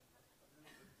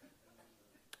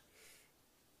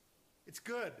It's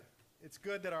good. It's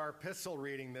good that our epistle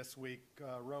reading this week,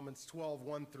 Romans 12,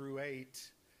 1 through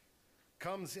 8,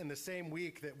 comes in the same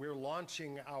week that we're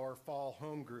launching our fall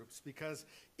home groups, because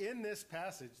in this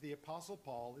passage, the Apostle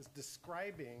Paul is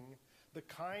describing the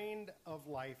kind of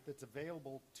life that's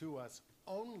available to us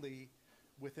only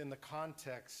within the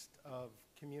context of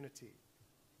community.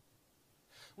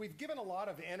 We've given a lot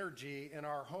of energy in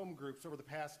our home groups over the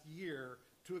past year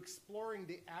to exploring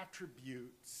the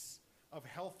attributes of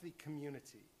healthy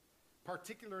community,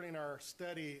 particularly in our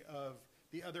study of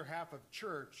the other half of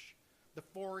church, the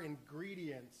 4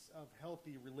 ingredients of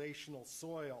healthy relational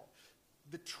soil,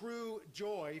 the true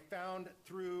joy found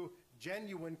through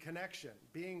genuine connection,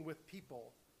 being with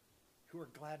people who are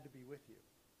glad to be with you,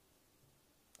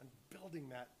 and building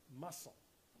that muscle.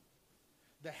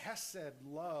 The Hesed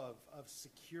love of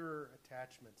secure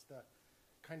attachments, the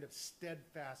kind of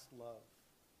steadfast love.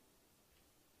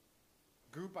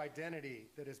 Group identity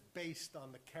that is based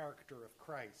on the character of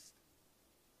Christ.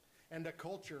 And a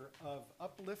culture of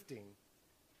uplifting,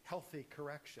 healthy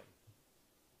correction.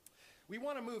 We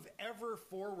want to move ever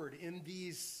forward in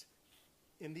these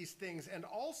things, and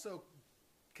also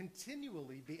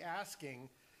continually be asking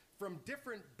from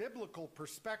different biblical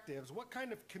perspectives, what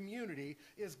kind of community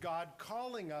is God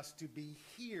calling us to be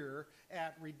here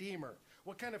at Redeemer?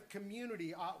 What kind of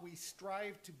community ought we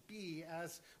strive to be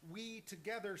as we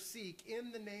together seek,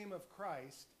 in the name of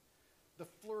Christ, the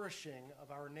flourishing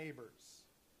of our neighbors?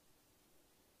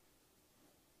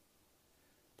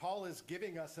 Paul is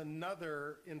giving us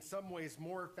another, in some ways,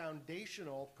 more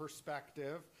foundational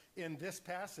perspective in this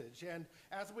passage. And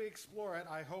as we explore it,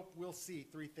 I hope we'll see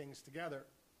 3 things together.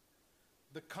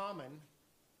 The common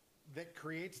that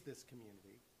creates this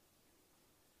community,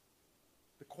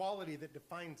 the quality that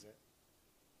defines it,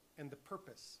 and the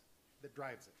purpose that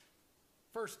drives it.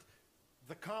 First,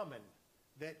 the common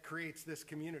that creates this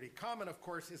community. Common, of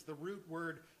course, is the root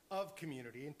word of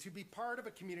community, and to be part of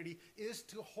a community is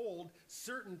to hold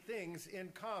certain things in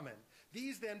common.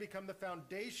 These then become the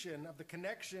foundation of the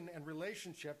connection and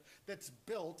relationship that's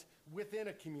built within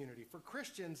a community. For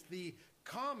Christians, the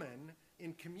common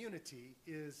in community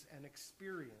is an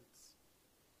experience.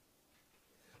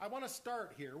 I want to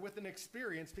start here with an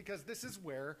experience because this is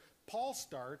where Paul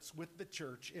starts with the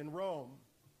church in Rome.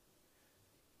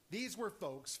 These were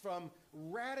folks from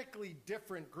radically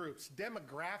different groups,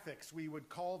 demographics we would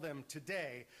call them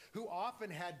today, who often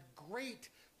had great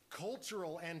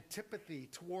cultural antipathy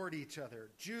toward each other.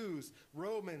 Jews,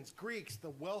 Romans, Greeks, the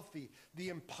wealthy, the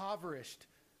impoverished,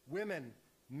 women,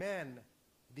 men,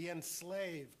 the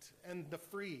enslaved, and the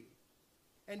free.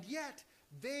 And yet,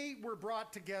 they were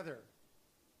brought together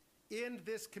in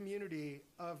this community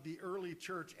of the early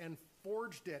church and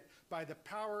forged it by the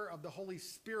power of the Holy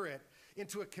Spirit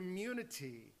into a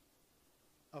community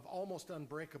of almost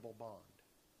unbreakable bond.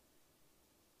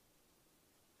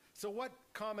 So what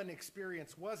common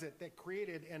experience was it that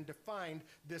created and defined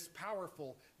this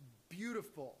powerful,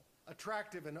 beautiful,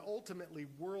 attractive, and ultimately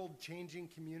world-changing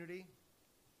community?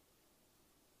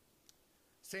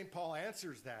 St. Paul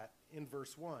answers that in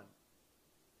verse 1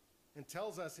 and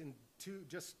tells us in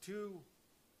just two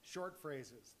short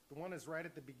phrases. The one is right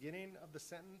at the beginning of the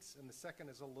sentence, and the second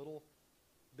is a little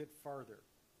bit farther.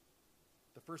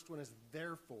 The first one is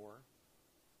therefore,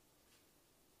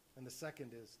 and the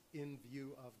second is in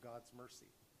view of God's mercy.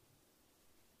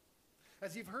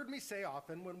 As you've heard me say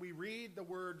often, when we read the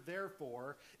word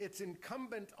therefore, it's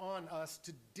incumbent on us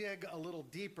to dig a little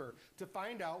deeper to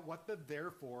find out what the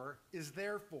therefore is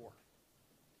there for.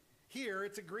 Here,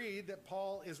 it's agreed that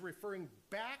Paul is referring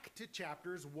back to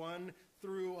chapters 1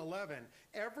 through 11.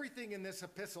 Everything in this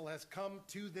epistle has come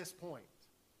to this point.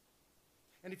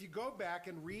 And if you go back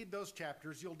and read those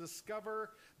chapters, you'll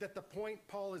discover that the point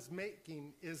Paul is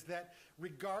making is that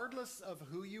regardless of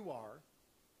who you are,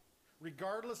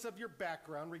 regardless of your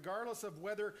background, regardless of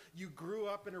whether you grew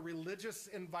up in a religious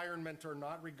environment or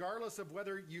not, regardless of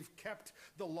whether you've kept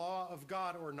the law of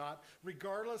God or not,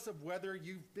 regardless of whether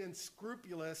you've been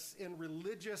scrupulous in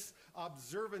religious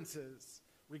observances,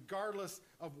 regardless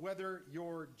of whether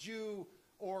you're Jew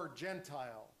or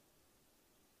Gentile,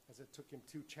 as it took him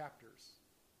 2 chapters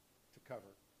to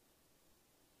cover,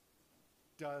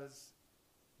 does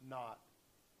not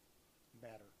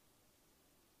matter.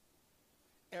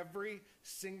 Every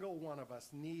single one of us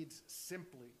needs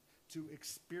simply to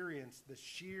experience the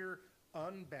sheer,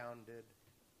 unbounded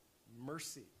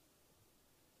mercy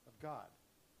of God.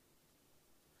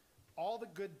 All the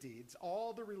good deeds,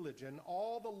 all the religion,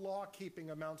 all the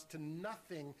law-keeping amounts to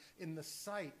nothing in the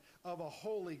sight of a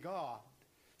holy God.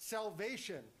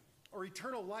 Salvation or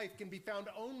eternal life can be found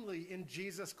only in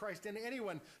Jesus Christ. And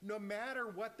anyone, no matter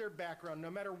what their background, no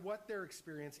matter what their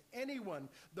experience, anyone,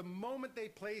 the moment they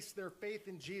place their faith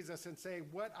in Jesus and say,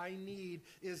 what I need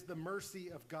is the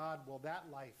mercy of God, well, that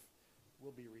life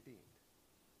will be redeemed.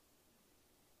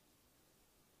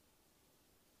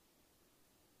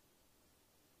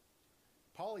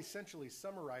 Paul essentially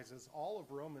summarizes all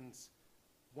of Romans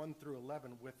 1 through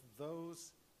 11 with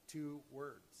those two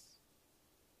words: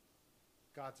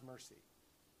 God's mercy.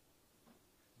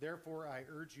 Therefore, I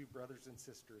urge you, brothers and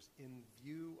sisters, in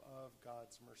view of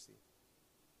God's mercy.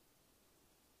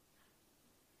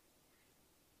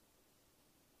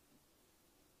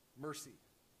 Mercy.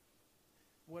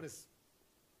 What does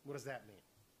that mean?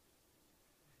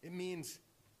 It means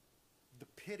the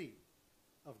pity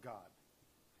of God.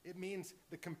 It means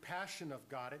the compassion of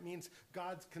God. It means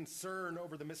God's concern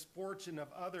over the misfortune of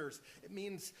others. It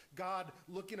means God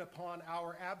looking upon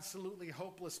our absolutely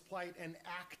hopeless plight and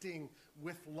acting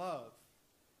with love.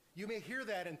 You may hear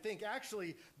that and think,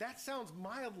 actually, that sounds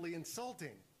mildly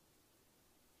insulting.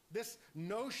 This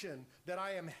notion that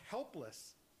I am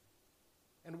helpless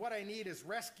and what I need is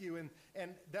rescue,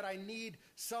 and that I need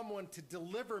someone to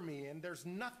deliver me, and there's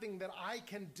nothing that I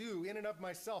can do in and of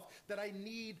myself, that I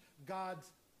need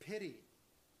God's pity.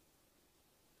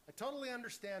 I totally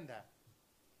understand that.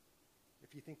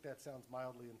 If you think that sounds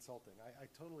mildly insulting, I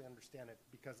totally understand it,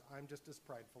 because I'm just as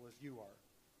prideful as you are.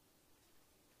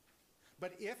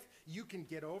 But if you can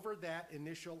get over that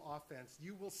initial offense,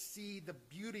 you will see the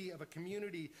beauty of a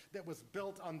community that was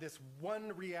built on this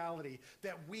one reality,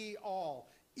 that we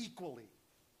all equally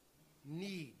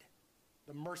need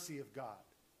the mercy of God.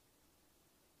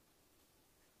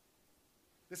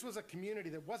 This was a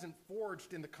community that wasn't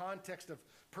forged in the context of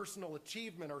personal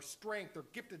achievement or strength or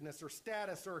giftedness or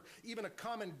status or even a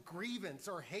common grievance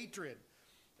or hatred,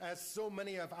 as so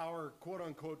many of our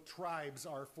quote-unquote tribes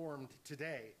are formed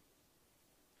today.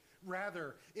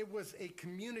 Rather, it was a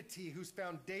community whose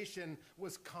foundation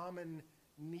was common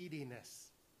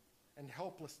neediness and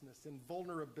helplessness and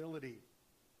vulnerability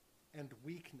and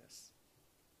weakness.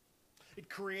 It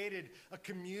created a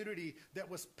community that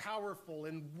was powerful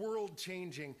and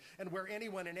world-changing, and where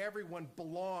anyone and everyone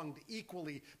belonged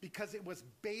equally, because it was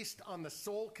based on the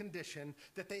sole condition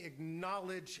that they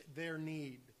acknowledge their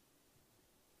need.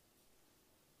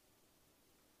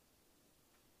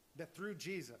 That through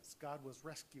Jesus, God was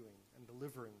rescuing and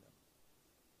delivering them.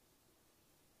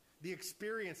 The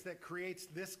experience that creates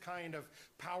this kind of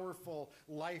powerful,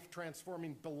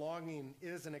 life-transforming belonging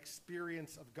is an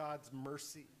experience of God's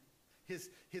mercy,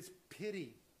 His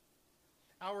pity,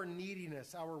 our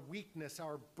neediness, our weakness,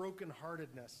 our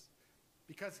brokenheartedness,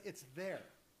 because it's there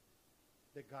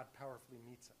that God powerfully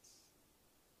meets us.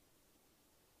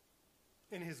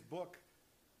 In his book,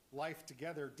 Life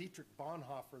Together, Dietrich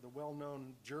Bonhoeffer, the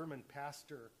well-known German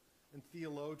pastor and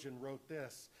theologian, wrote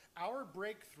this: our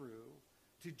breakthrough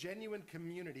to genuine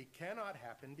community cannot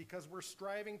happen because we're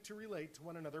striving to relate to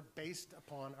one another based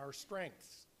upon our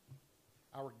strengths,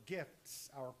 our gifts,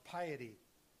 our piety,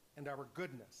 and our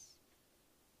goodness.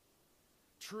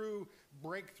 True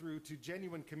breakthrough to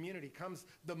genuine community comes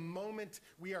the moment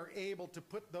we are able to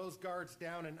put those guards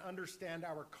down and understand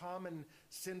our common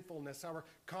sinfulness, our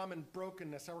common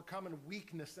brokenness, our common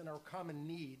weakness, and our common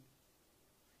need.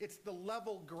 It's the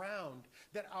level ground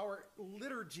that our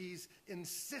liturgies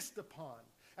insist upon.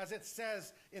 As it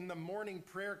says in the morning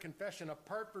prayer confession,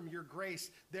 apart from your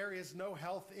grace, there is no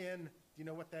health in, do you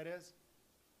know what that is?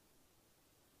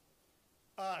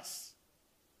 Us.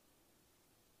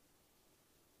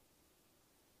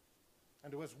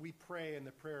 And as we pray in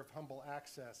the prayer of humble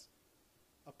access,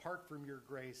 apart from your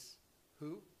grace,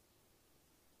 who?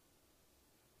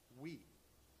 We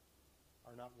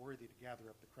are not worthy to gather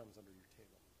up the crumbs under your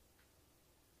table.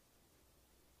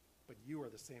 But you are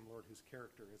the same Lord whose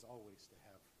character is always to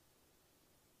have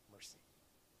mercy.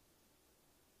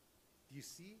 Do you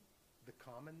see the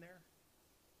common there?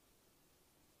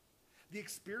 The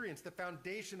experience, the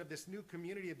foundation of this new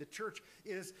community of the church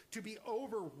is to be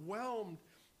overwhelmed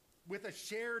with a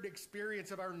shared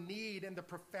experience of our need and the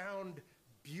profound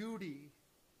beauty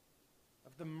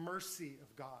of the mercy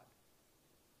of God.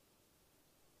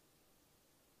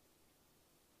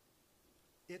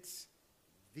 It's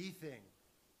the thing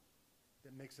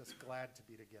that makes us glad to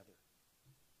be together.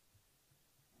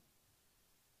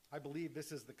 I believe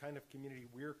this is the kind of community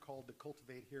we're called to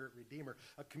cultivate here at Redeemer,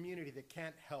 a community that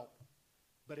can't help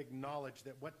but acknowledge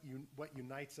that what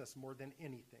unites us more than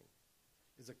anything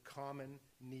is a common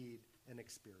need and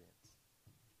experience: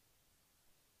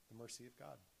 the mercy of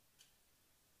God.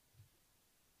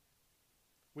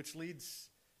 Which leads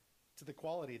to the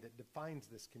quality that defines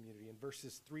this community. In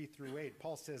verses 3 through 8,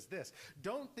 Paul says this: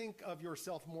 don't think of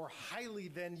yourself more highly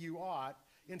than you ought.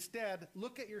 Instead,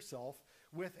 look at yourself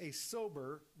with a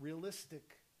sober,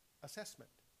 realistic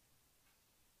assessment.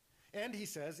 And he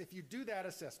says, if you do that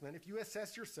assessment, if you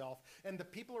assess yourself and the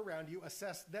people around you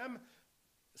assess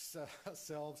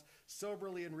themselves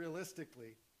soberly and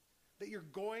realistically, that you're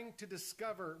going to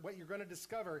discover, what you're going to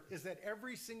discover is that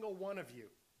every single one of you,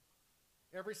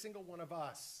 every single one of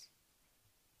us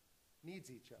needs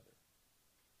each other.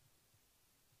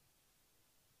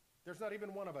 There's not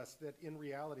even one of us that in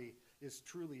reality is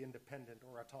truly independent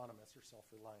or autonomous or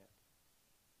self-reliant.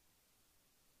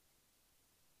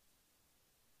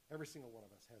 Every single one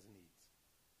of us has needs.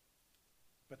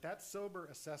 But that sober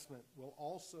assessment will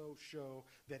also show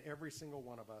that every single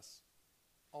one of us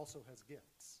also has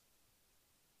gifts.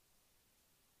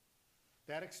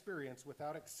 That experience,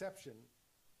 without exception,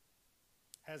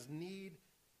 has need.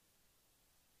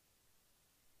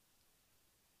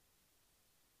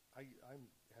 I'm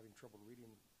having trouble reading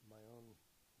my own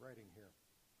writing here.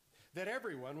 That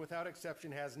everyone, without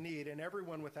exception, has need, and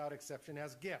everyone, without exception,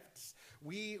 has gifts.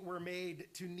 We were made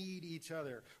to need each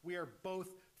other. We are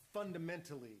both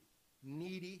fundamentally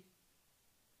needy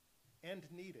and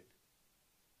needed.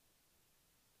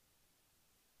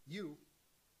 You,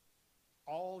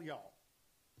 all y'all,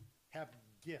 have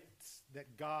gifts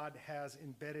that God has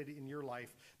embedded in your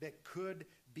life that could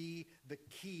be the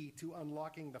key to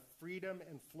unlocking the freedom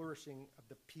and flourishing of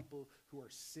the people who are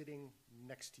sitting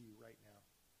next to you right now.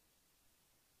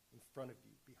 In front of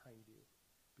you, behind you,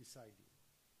 beside you.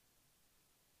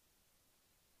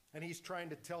 And he's trying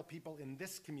to tell people in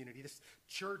this community, this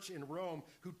church in Rome,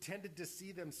 who tended to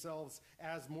see themselves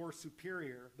as more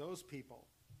superior, those people,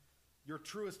 your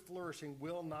truest flourishing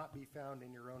will not be found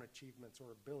in your own achievements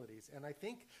or abilities. And I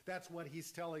think that's what he's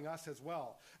telling us as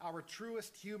well. Our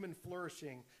truest human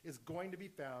flourishing is going to be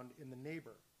found in the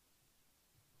neighbor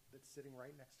that's sitting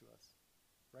right next to us,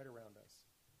 right around us.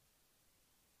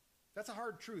 That's a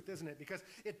hard truth, isn't it? Because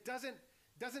it doesn't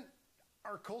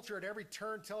our culture at every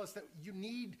turn tell us that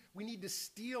we need to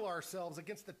steel ourselves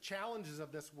against the challenges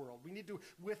of this world. We need to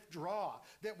withdraw,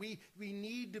 that we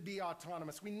need to be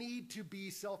autonomous. We need to be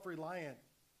self-reliant.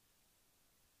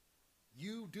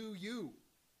 You do you.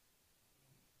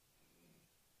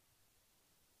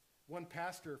 One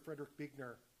pastor, Frederick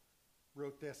Buechner,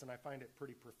 wrote this, and I find it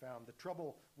pretty profound. The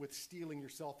trouble with steeling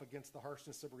yourself against the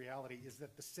harshness of reality is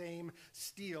that the same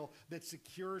steel that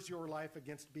secures your life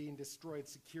against being destroyed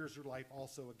secures your life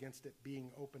also against it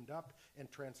being opened up and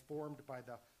transformed by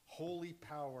the holy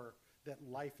power that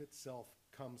life itself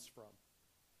comes from.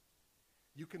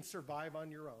 You can survive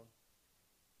on your own.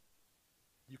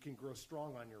 You can grow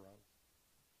strong on your own.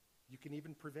 You can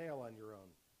even prevail on your own.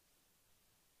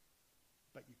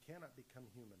 But you cannot become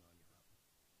human on your own.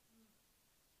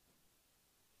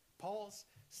 Paul's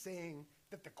saying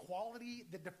that the quality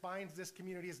that defines this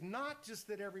community is not just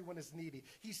that everyone is needy.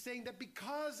 He's saying that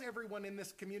because everyone in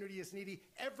this community is needy,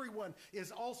 everyone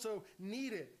is also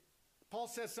needed. Paul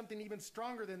says something even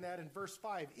stronger than that in verse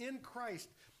 5. In Christ,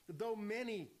 though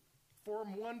many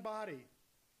form one body,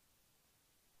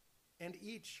 and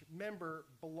each member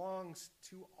belongs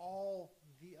to all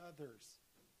the others.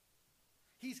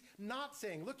 He's not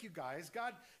saying, look, you guys,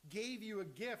 God gave you a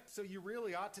gift, so you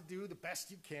really ought to do the best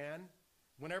you can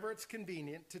whenever it's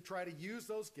convenient to try to use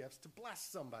those gifts to bless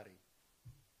somebody.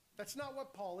 That's not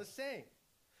what Paul is saying.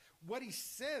 What he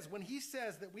says, when he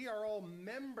says that we are all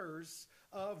members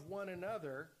of one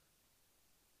another,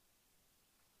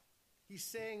 he's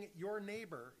saying your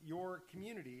neighbor, your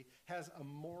community, has a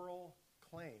moral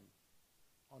claim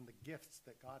on the gifts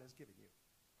that God has given you.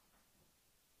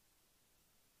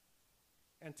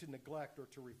 And to neglect or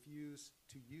to refuse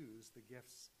to use the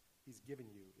gifts he's given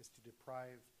you is to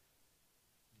deprive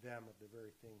them of the very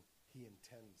thing he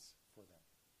intends for them.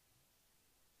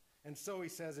 And so he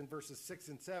says in verses 6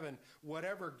 and 7,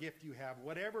 whatever gift you have,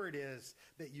 whatever it is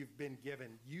that you've been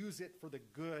given, use it for the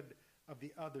good of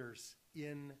the others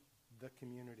in the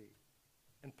community.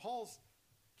 And Paul's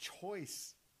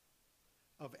choice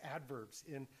of adverbs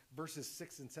in verses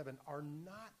 6 and 7 are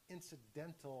not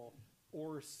incidental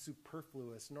or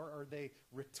superfluous, nor are they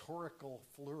rhetorical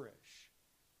flourish.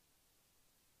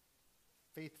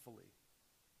 Faithfully,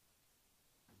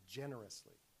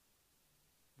 generously,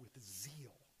 with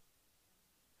zeal,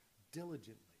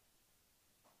 diligently,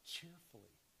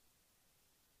 cheerfully.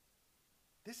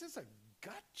 This is a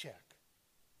gut check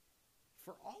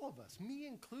for all of us, me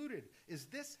included. Is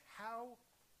this how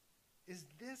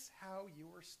you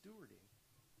are stewarding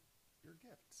your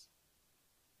gifts?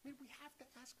 I mean, we have to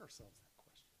ask ourselves that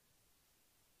question.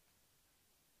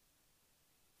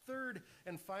 Third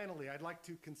and finally, I'd like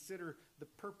to consider the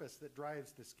purpose that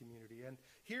drives this community. And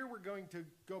here we're going to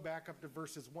go back up to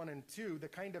verses 1 and 2, the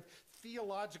kind of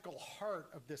theological heart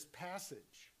of this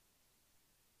passage.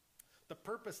 The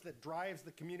purpose that drives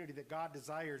the community that God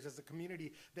desires is a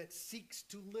community that seeks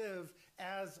to live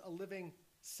as a living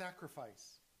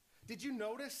sacrifice. Did you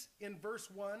notice in verse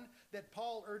 1 that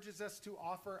Paul urges us to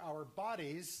offer our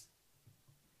bodies,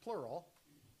 plural,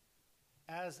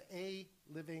 as a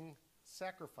living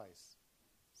sacrifice,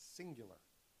 singular?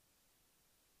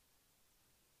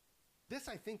 This,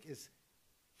 I think, is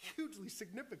hugely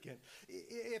significant.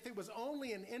 If it was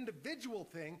only an individual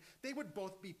thing, they would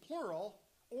both be plural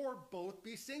or both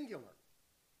be singular.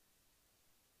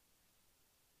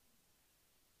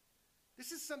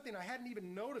 This is something I hadn't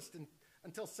even noticed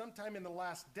until sometime in the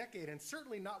last decade, and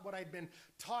certainly not what I'd been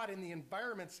taught in the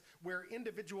environments where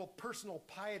individual personal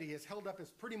piety is held up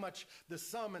as pretty much the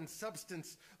sum and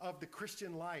substance of the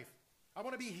Christian life. I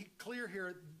want to be clear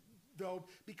here, though,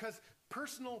 because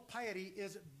personal piety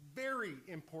is very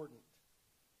important.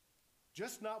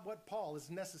 Just not what Paul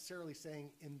is necessarily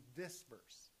saying in this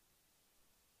verse.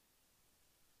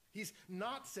 He's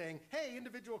not saying, hey,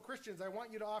 individual Christians, I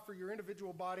want you to offer your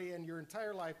individual body and your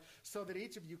entire life so that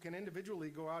each of you can individually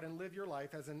go out and live your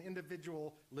life as an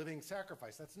individual living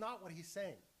sacrifice. That's not what he's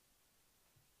saying.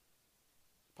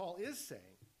 Paul is saying,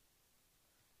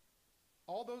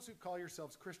 all those who call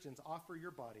yourselves Christians, offer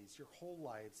your bodies, your whole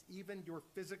lives, even your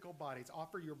physical bodies.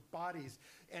 Offer your bodies,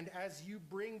 and as you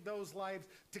bring those lives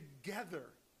together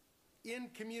in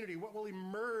community, what will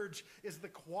emerge is the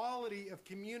quality of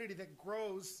community that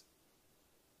grows.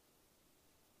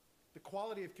 The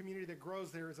quality of community that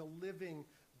grows there is a living,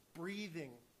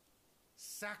 breathing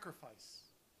sacrifice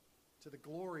to the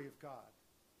glory of God.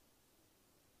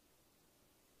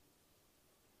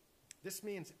 This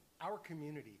means our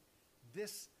community,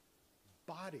 this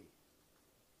body,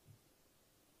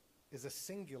 is a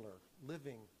singular,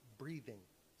 living, breathing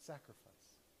sacrifice.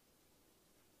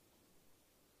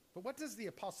 But what does the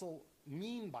apostle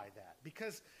mean by that?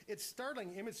 Because it's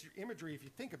startling imagery if you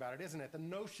think about it, isn't it? The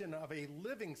notion of a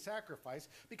living sacrifice,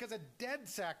 because a dead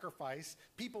sacrifice,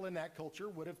 people in that culture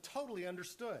would have totally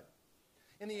understood.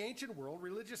 In the ancient world,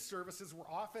 religious services were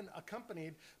often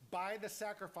accompanied by the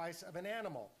sacrifice of an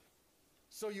animal.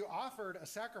 So you offered a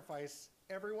sacrifice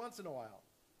every once in a while.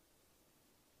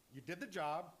 You did the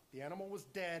job, the animal was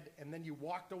dead, and then you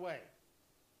walked away.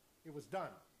 It was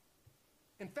done.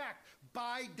 In fact,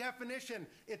 by definition,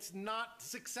 it's not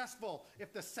successful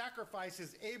if the sacrifice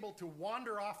is able to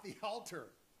wander off the altar.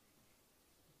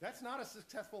 That's not a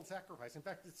successful sacrifice. In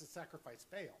fact, it's a sacrifice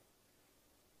fail.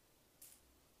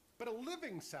 But a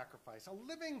living sacrifice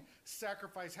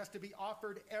has to be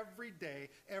offered every day,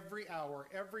 every hour,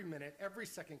 every minute, every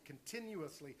second,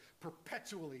 continuously,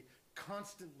 perpetually,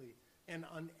 constantly, and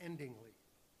unendingly.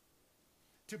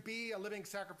 To be a living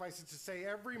sacrifice is to say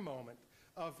every moment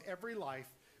of every life,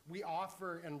 we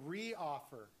offer and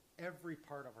re-offer every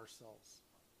part of ourselves,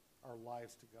 our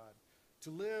lives to God.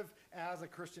 To live as a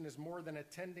Christian is more than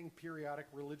attending periodic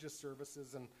religious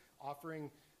services and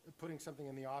putting something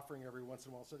in the offering every once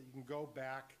in a while so that you can go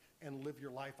back and live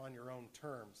your life on your own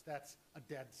terms. That's a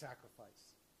dead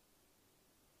sacrifice.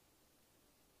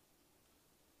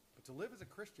 But to live as a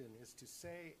Christian is to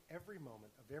say every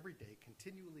moment of every day,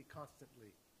 continually,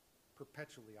 constantly,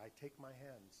 perpetually, I take my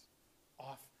hands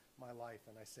off my life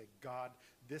and I say, God,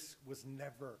 this was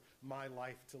never my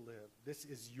life to live. This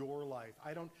is your life.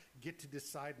 I don't get to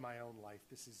decide my own life.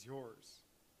 This is yours.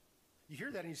 You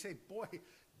hear that and you say, boy,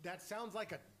 that sounds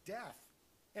like a death.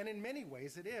 And in many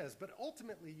ways it is. But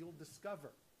ultimately you'll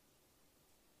discover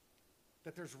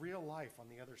that there's real life on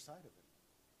the other side of it.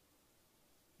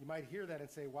 You might hear that and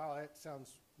say, wow, that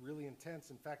sounds really intense.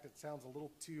 In fact, it sounds a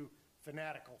little too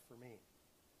fanatical for me.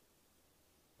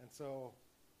 And so,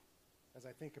 as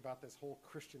I think about this whole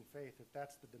Christian faith, if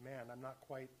that's the demand, I'm not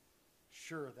quite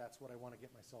sure that's what I want to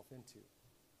get myself into.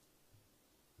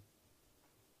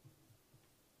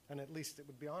 And at least it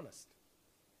would be honest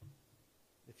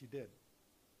if you did.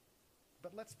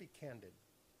 But let's be candid.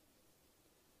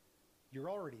 You're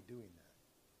already doing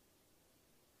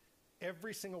that.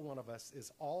 Every single one of us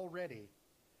is already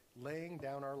laying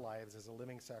down our lives as a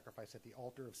living sacrifice at the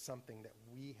altar of something that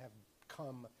we have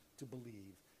come to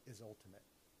believe is ultimate.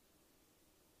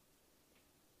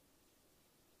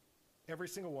 Every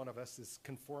single one of us is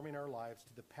conforming our lives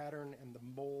to the pattern and the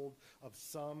mold of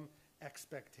some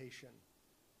expectation,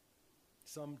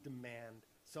 some demand,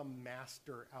 some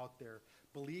master out there,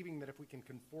 believing that if we can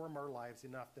conform our lives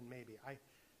enough, then maybe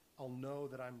I'll know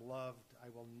that I'm loved. I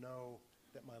will know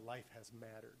that my life has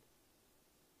mattered.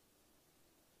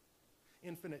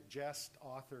 Infinite Jest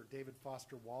author David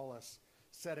Foster Wallace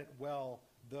said it well,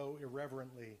 though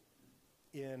irreverently,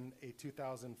 in a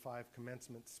 2005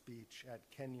 commencement speech at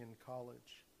Kenyon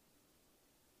College.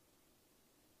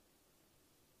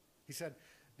 He said,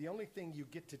 "The only thing you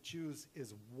get to choose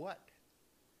is what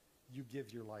you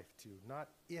give your life to, not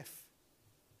if.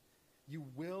 You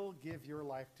will give your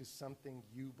life to something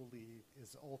you believe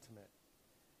is ultimate,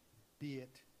 be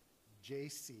it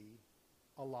JC,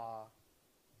 Allah,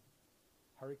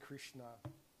 Hare Krishna,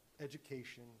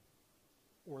 education,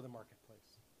 or the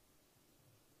marketplace."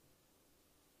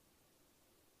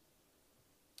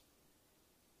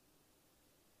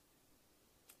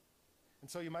 And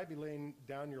so you might be laying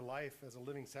down your life as a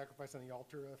living sacrifice on the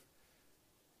altar of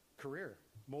career,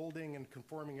 molding and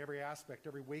conforming every aspect,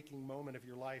 every waking moment of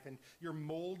your life, and you're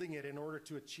molding it in order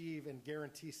to achieve and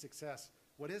guarantee success.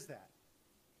 What is that?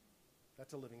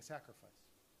 That's a living sacrifice.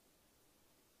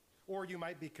 Or you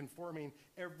might be conforming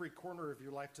every corner of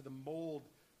your life to the mold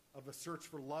of a search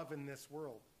for love in this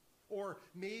world. Or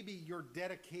maybe you're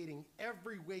dedicating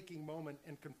every waking moment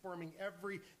and conforming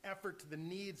every effort to the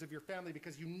needs of your family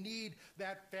because you need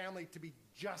that family to be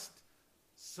just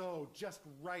so, just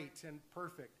right and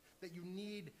perfect, that you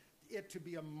need it to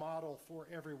be a model for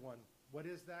everyone. What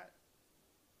is that?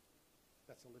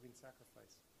 That's a living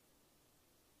sacrifice.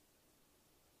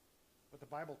 What the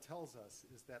Bible tells us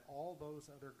is that all those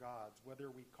other gods,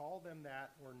 whether we call them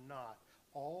that or not,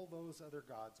 all those other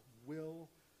gods will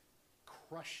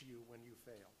crush you when you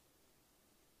fail,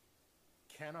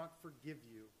 cannot forgive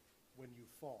you when you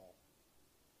fall,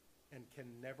 and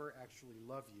can never actually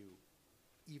love you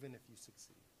even if you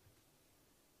succeed.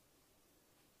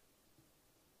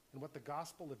 And what the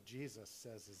gospel of Jesus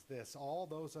says is this: all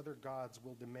those other gods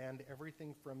will demand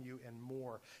everything from you and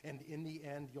more, and in the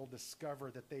end you'll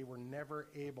discover that they were never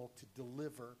able to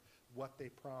deliver what they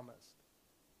promised.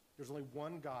 There's only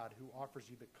one God who offers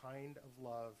you the kind of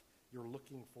love you're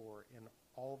looking for in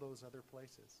all those other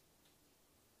places.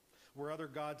 Where other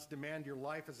gods demand your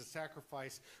life as a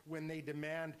sacrifice, when they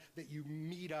demand that you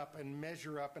meet up and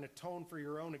measure up and atone for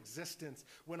your own existence,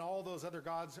 when all those other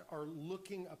gods are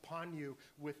looking upon you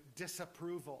with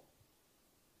disapproval,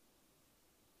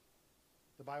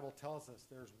 the Bible tells us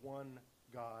there's one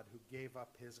God who gave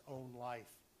up his own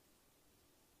life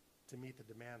to meet the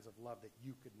demands of love that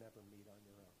you could never meet on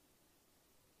your own.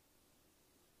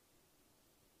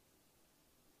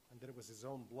 And that it was his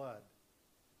own blood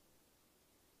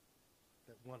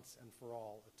that once and for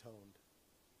all atoned.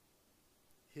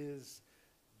 His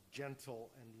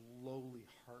gentle and lowly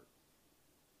heart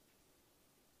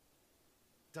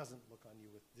doesn't look on you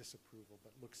with disapproval,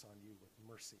 but looks on you with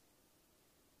mercy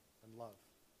and love.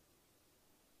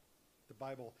 The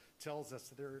Bible tells us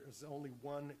that there is only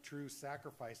one true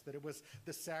sacrifice, that it was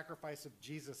the sacrifice of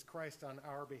Jesus Christ on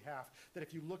our behalf. That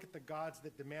if you look at the gods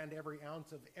that demand every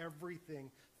ounce of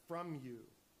everything from you,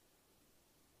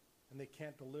 and they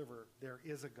can't deliver, there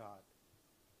is a God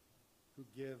who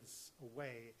gives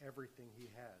away everything he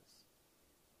has,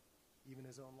 even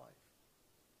his own life,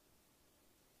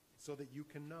 so that you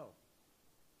can know,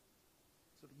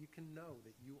 that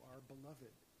you are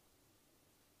beloved,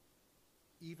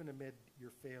 even amid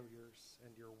your failures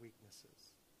and your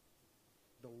weaknesses.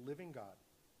 The living God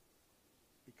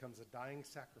becomes a dying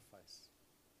sacrifice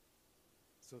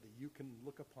so that you can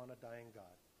look upon a dying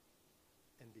God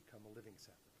and become a living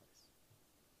sacrifice.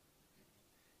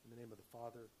 In the name of the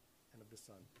Father, and of the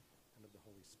Son, and of the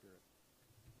Holy Spirit.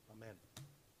 Amen.